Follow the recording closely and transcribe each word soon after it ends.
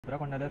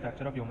Supracondylar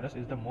fracture of humerus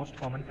is the most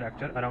common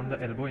fracture around the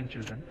elbow in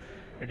children.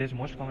 It is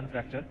most common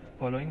fracture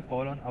following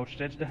fall on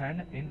outstretched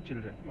hand in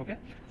children. Okay.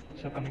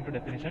 So coming to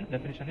definition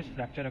is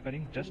fracture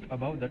occurring just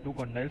above the two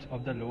condyles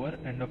of the lower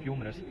end of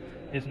humerus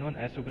is known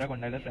as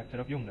supracondylar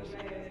fracture of humerus.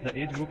 The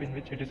age group in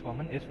which it is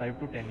common is 5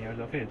 to 10 years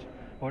of age.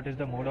 What is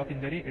the mode of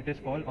injury? It is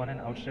fall on an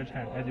outstretched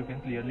hand. As you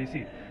can clearly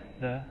see,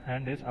 the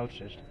hand is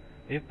outstretched.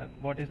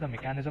 What is the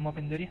mechanism of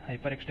injury?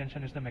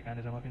 Hyperextension is the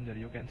mechanism of injury.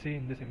 You can see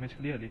in this image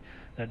clearly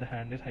that the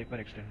hand is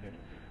hyperextended.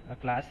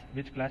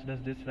 Which class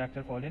does this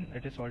fracture fall in?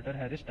 It is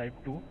Salter-Harris type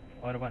 2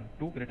 or 1,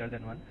 2 greater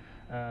than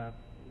 1.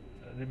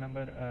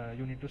 Remember,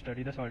 you need to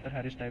study the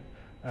Salter-Harris type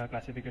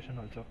classification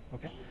also.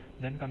 Okay.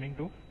 Then coming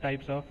to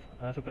types of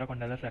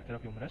supracondylar fracture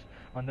of humerus.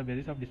 On the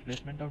basis of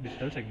displacement of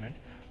distal segment,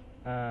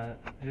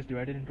 it is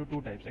divided into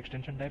two types,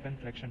 extension type and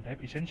flexion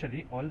type.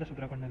 Essentially, all the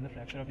supracondylar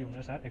fracture of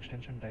humerus are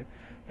extension type.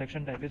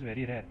 Flexion type is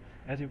very rare.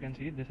 As you can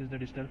see, this is the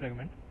distal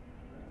fragment.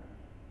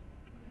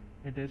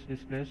 It is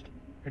displaced,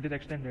 it is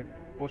extended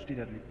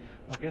posteriorly.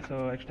 Okay,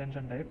 so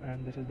extension type,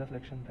 and this is the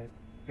flexion type.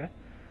 Okay.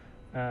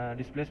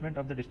 Displacement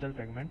of the distal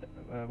fragment.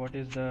 What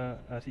is the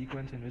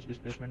sequence in which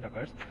displacement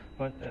occurs?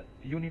 But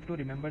you need to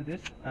remember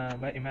this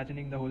by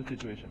imagining the whole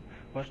situation.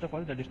 First of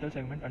all, the distal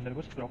segment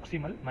undergoes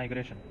proximal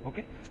migration.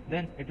 Okay,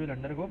 then it will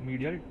undergo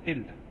medial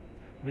tilt,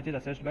 which is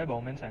assessed by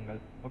Bowman's angle.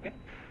 Okay,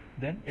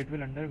 then it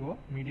will undergo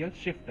medial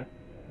shift,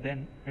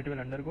 then it will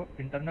undergo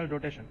internal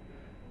rotation,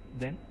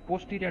 then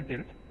posterior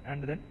tilt,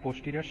 and then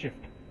posterior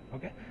shift.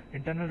 Okay,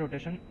 internal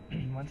rotation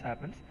once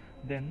happens,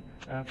 then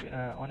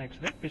on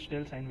X-ray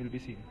fishtail sign will be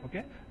seen.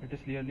 Okay, it is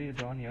clearly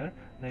drawn here,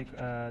 like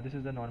this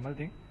is the normal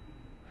thing.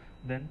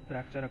 Then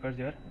fracture occurs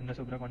here in the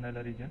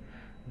supracondylar region.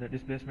 The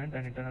displacement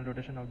and internal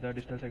rotation of the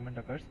distal segment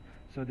occurs,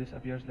 so this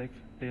appears like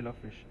tail of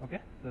fish.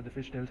 Okay, so the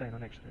fishtail sign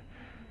on X-ray.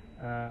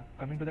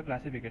 Coming to the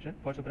classification,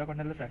 for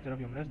supracondylar fracture of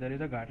humerus, there is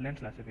a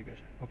Gartland's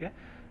classification. Okay,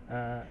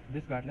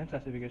 this Gartland's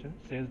classification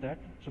says that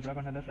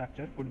supracondylar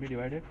fracture could be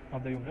divided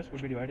of the humerus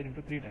could be divided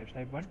into three types: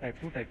 type 1, type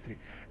 2, type 3.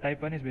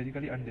 Type 1 is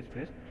basically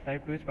undisplaced.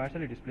 Type 2 is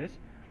partially displaced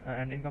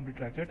and incomplete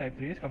fracture. Type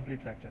 3 is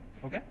complete fracture.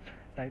 Okay,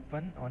 type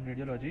 1 on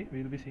radiology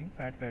we will be seeing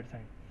fat pad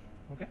sign.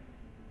 Okay,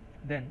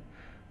 then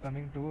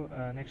coming to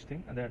next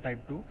thing, the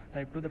type 2.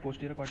 Type 2, the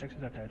posterior cortex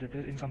is attached. It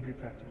is incomplete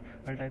fracture.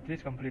 While type 3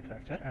 is complete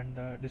fracture and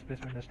the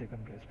displacement has taken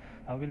place.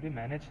 How will be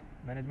managed?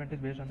 Management is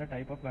based on the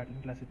type of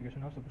Gartland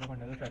classification of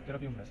supracondylar fracture of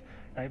humerus.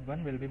 Type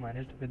 1 will be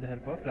managed with the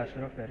help of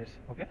plaster of Paris.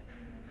 Okay.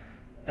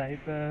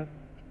 Type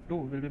 2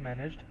 will be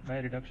managed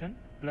by reduction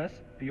plus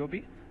POP,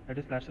 that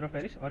is plaster of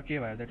Paris, or K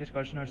wire, that is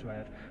Kirchner's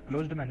wire,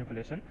 closed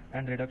manipulation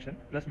and reduction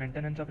plus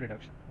maintenance of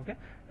reduction. Okay.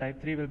 Type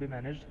 3 will be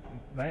managed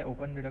by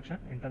open reduction,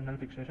 internal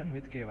fixation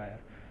with K wire,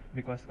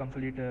 because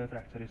complete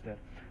fracture is there.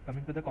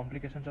 Coming to the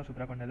complications of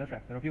supracondylar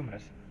fracture of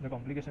humerus. The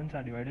complications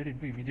are divided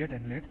into immediate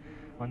and late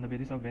on the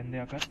basis of when they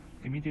occur.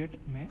 Immediate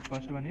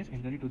first one is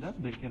injury to the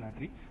brachial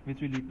artery,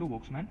 which will lead to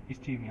Volkmann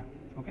ischemia.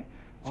 Okay,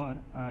 or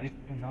if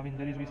nerve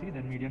injuries we see,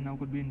 then median nerve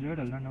could be injured,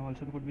 ulnar nerve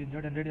also could be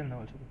injured, and radial nerve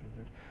also could be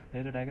injured.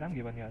 There is a diagram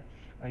given here.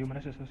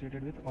 Humerus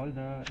associated with all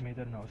the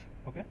major nerves.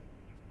 Okay,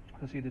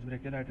 so see, this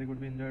brachial artery could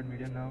be injured,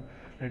 median nerve,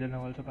 radial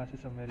nerve also passes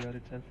somewhere here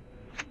itself.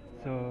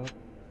 So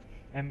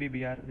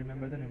MBBR,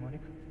 remember the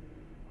mnemonic?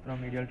 From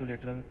medial to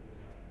lateral,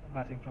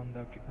 passing from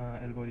the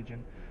elbow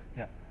region.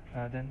 Yeah.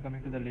 Then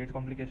coming to the late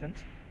complications,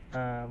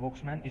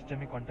 Volkmann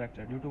ischemic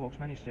contracture. Due to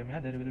Volkmann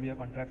ischemia, there will be a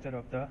contracture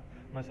of the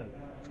muscle.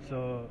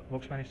 So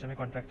Volkmann ischemic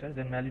contracture,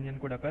 then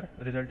malunion could occur,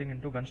 resulting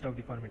into gunstock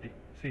deformity.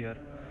 See here,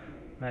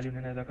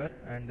 malunion has occurred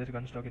and this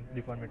gunstock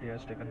deformity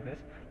has taken place.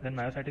 Then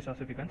myositis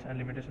ossificans and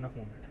limitation of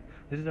movement.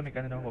 This is the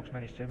mechanism of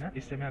Volkmann ischemia.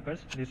 Ischemia occurs,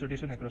 leads to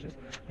tissue necrosis,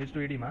 leads to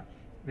edema,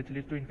 which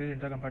leads to increased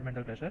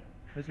intracompartmental pressure,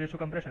 which leads to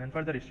compression and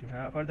further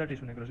ischemia, further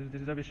tissue necrosis.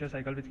 This is a vicious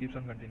cycle which keeps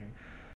on continuing.